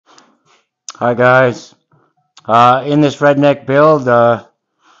Hi guys. In this redneck build,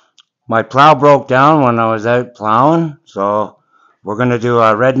 my plow broke down when I was out plowing, so we're gonna do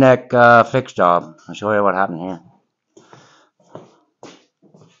a redneck fix job. I'll show you what happened here.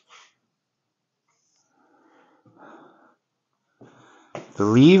 The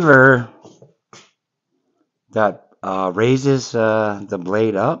lever that raises the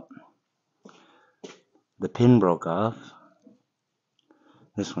blade up, the pin broke off.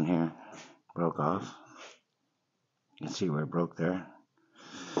 This one here broke off. You can see where it broke there.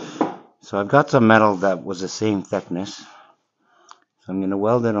 So I've got some metal that was the same thickness. So I'm going to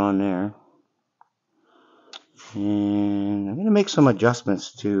weld it on there. And I'm going to make some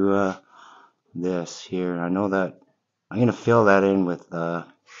adjustments to this here. I know that I'm going to fill that in with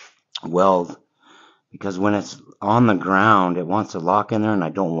weld, because when it's on the ground it wants to lock in there and I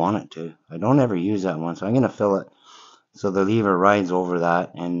don't want it to. I don't ever use that one, so I'm going to fill it so the lever rides over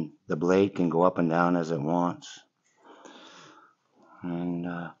that and the blade can go up and down as it wants. And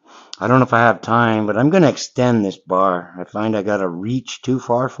I don't know if I have time, but I'm going to extend this bar. I find I got to reach too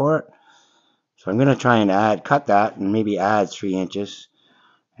far for it, so I'm going to try and cut that and maybe add 3 inches,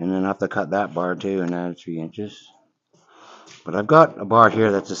 and then I have to cut that bar too and add 3 inches. But I've got a bar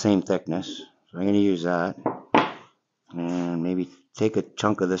here that's the same thickness, so I'm going to use that. And maybe take a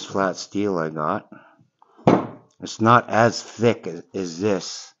chunk of this flat steel I got. It's not as thick as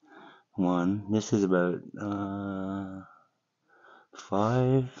this one. This is about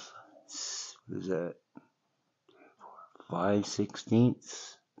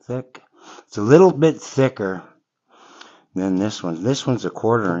 5/16 thick. It's a little bit thicker than this one. This one's a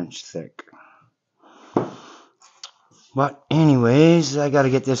 1/4 inch thick. But anyways, I got to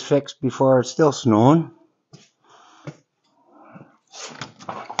get this fixed before it's still snowing.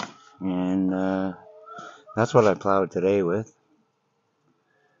 And that's what I plowed today with.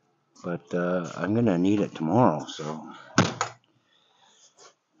 But I'm going to need it tomorrow, so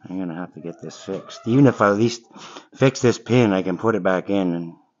I'm going to have to get this fixed. Even if I at least fix this pin, I can put it back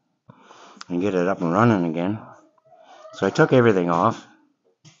in and get it up and running again. So I took everything off.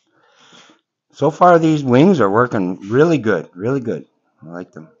 So far these wings are working really good, really good. I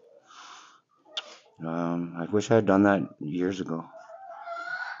like them. I wish I had done that years ago.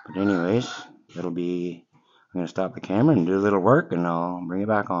 But anyways, I'm going to stop the camera and do a little work and I'll bring it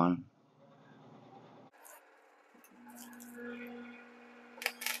back on.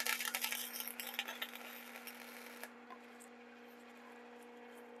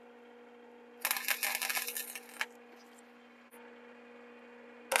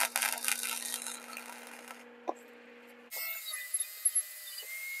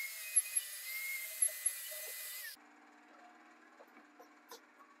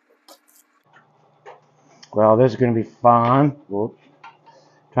 Well, this is going to be fun. We'll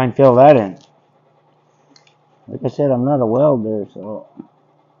try and fill that in. Like I said, I'm not a welder, so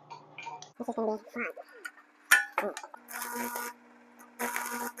this is going to be fun.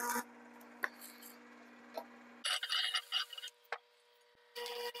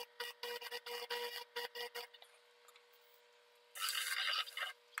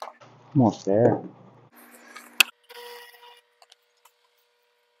 Almost there.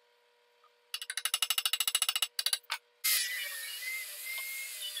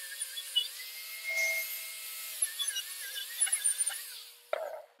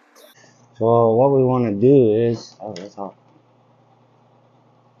 So what we want to do is, that's hot.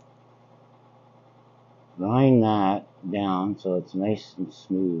 Grind that down so it's nice and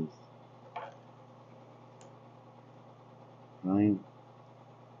smooth. Grind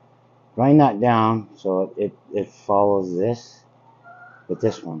that down so it follows this with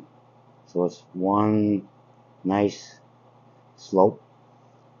this one. So it's one nice slope,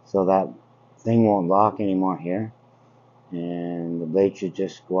 so that thing won't lock anymore here. And the blade should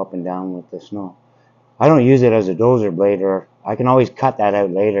just go up and down with the snow. I don't use it as a dozer blade, or I can always cut that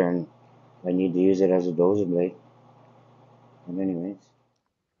out later and if I need to use it as a dozer blade. But anyways.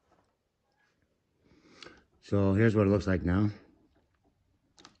 So here's what it looks like now.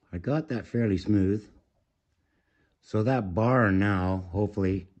 I got that fairly smooth. So that bar now,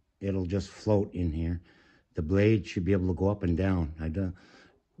 hopefully, it'll just float in here. The blade should be able to go up and down.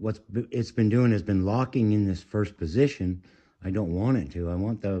 What it's been doing has been locking in this first position. I don't want it to. I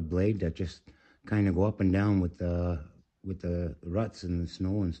want the blade to just kind of go up and down with the ruts and the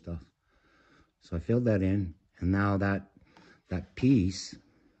snow and stuff. So I filled that in, and now that piece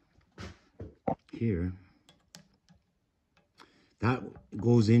here, that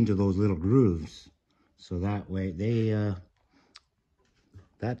goes into those little grooves. So that way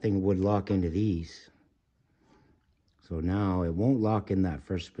that thing would lock into these. So now it won't lock in that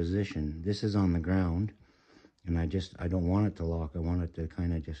first position. This is on the ground, and I don't want it to lock. I want it to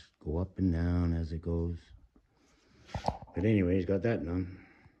kind of just go up and down as it goes. But anyways, got that done.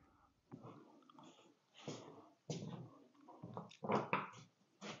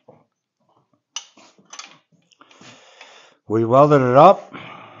 We welded it up.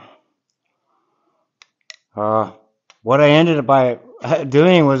 What I ended up by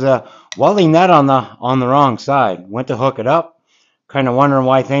doing was welding that on the wrong side. Went to hook it up, kind of wondering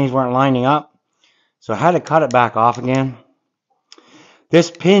why things weren't lining up. So I had to cut it back off again. This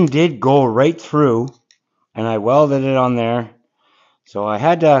pin did go right through, and I welded it on there. So I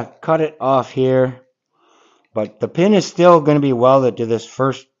had to cut it off here, but the pin is still going to be welded to this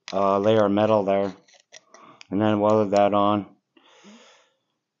first layer of metal there, and then welded that on.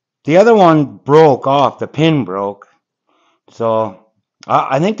 The other one broke off, the pin broke, so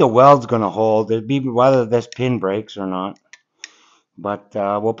I think the weld's going to hold. It'd be whether this pin breaks or not, but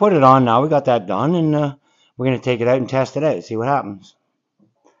we'll put it on now. We got that done, and we're going to take it out and test it out, see what happens.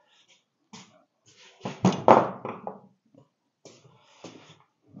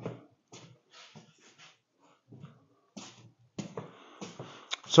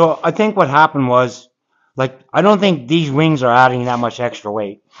 So I think what happened was, like, I don't think these wings are adding that much extra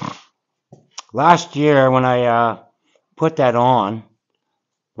weight. Last year when I put that on,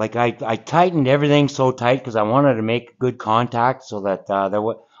 like I tightened everything so tight because I wanted to make good contact so that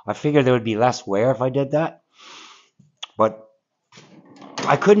I figured there would be less wear if I did that. But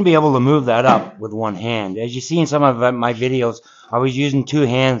I couldn't be able to move that up with one hand. As you see in some of my videos, I was using two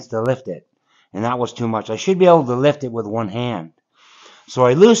hands to lift it, and that was too much. I should be able to lift it with one hand. So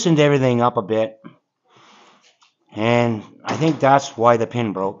I loosened everything up a bit, and I think that's why the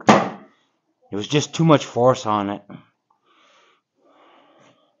pin broke. It was just too much force on it.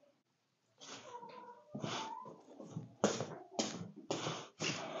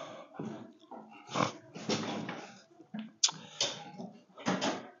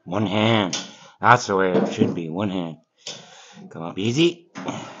 One hand. That's the way it should be. One hand. Come up easy.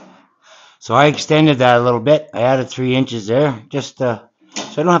 So I extended that a little bit. I added 3 inches there, just so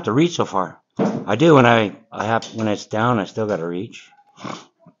I don't have to reach so far. I do when when it's down. I still got to reach.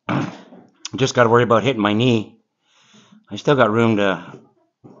 Just got to worry about hitting my knee. I still got room to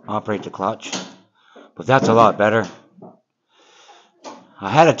operate the clutch, but that's a lot better. I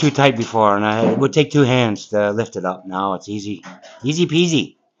had it too tight before, and it would take 2 hands to lift it up. Now it's easy, easy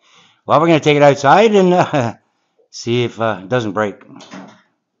peasy. Well, we're going to take it outside and see if it doesn't break.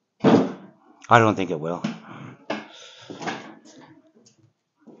 I don't think it will.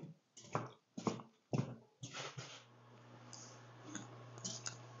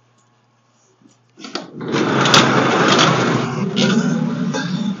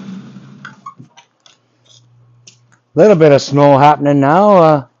 Little bit of snow happening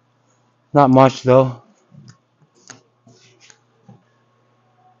now. Not much though.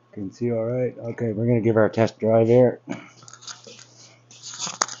 Can see all right. Okay, we're gonna give our test drive here.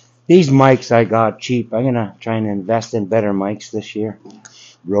 These mics I got cheap. I'm gonna try and invest in better mics this year.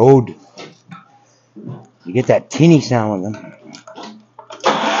 Rode. You get that tinny sound with them.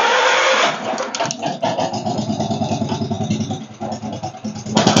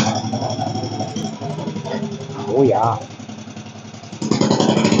 Oh yeah.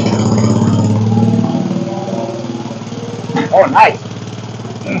 Oh nice.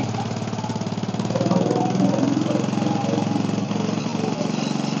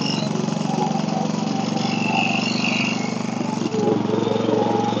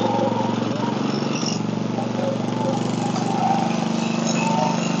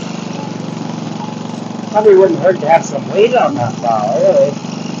 Probably wouldn't hurt to have some weight on that plow, really.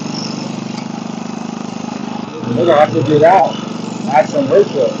 We're gonna have to do that. Add some weight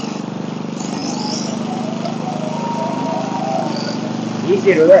to it.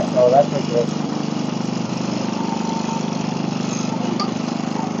 Easy to lift, though, that's for sure.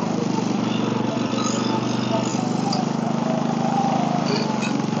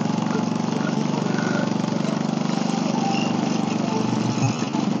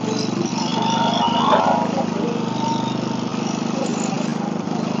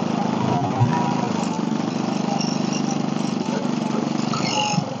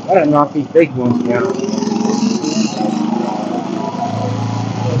 I gotta knock these big ones down.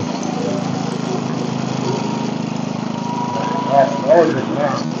 That's more than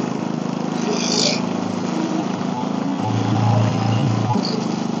that.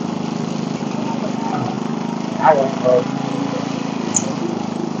 That one's close.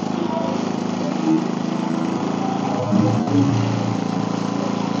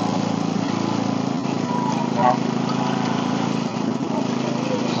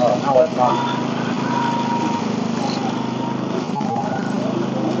 Oh, now it's on.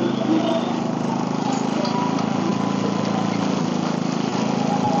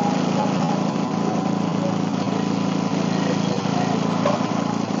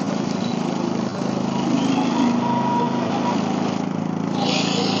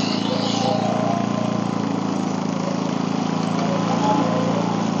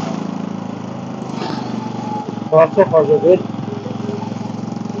 Well, so far so good.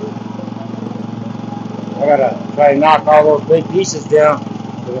 I gotta try and knock all those big pieces down.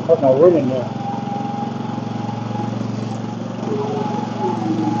 I can put my wood in there.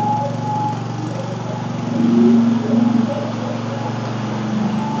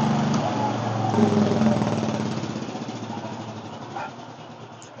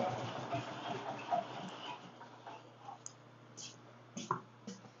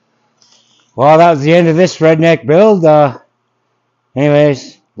 Well, that was the end of this redneck build.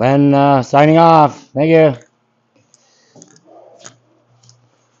 Anyways, Len signing off. Thank you.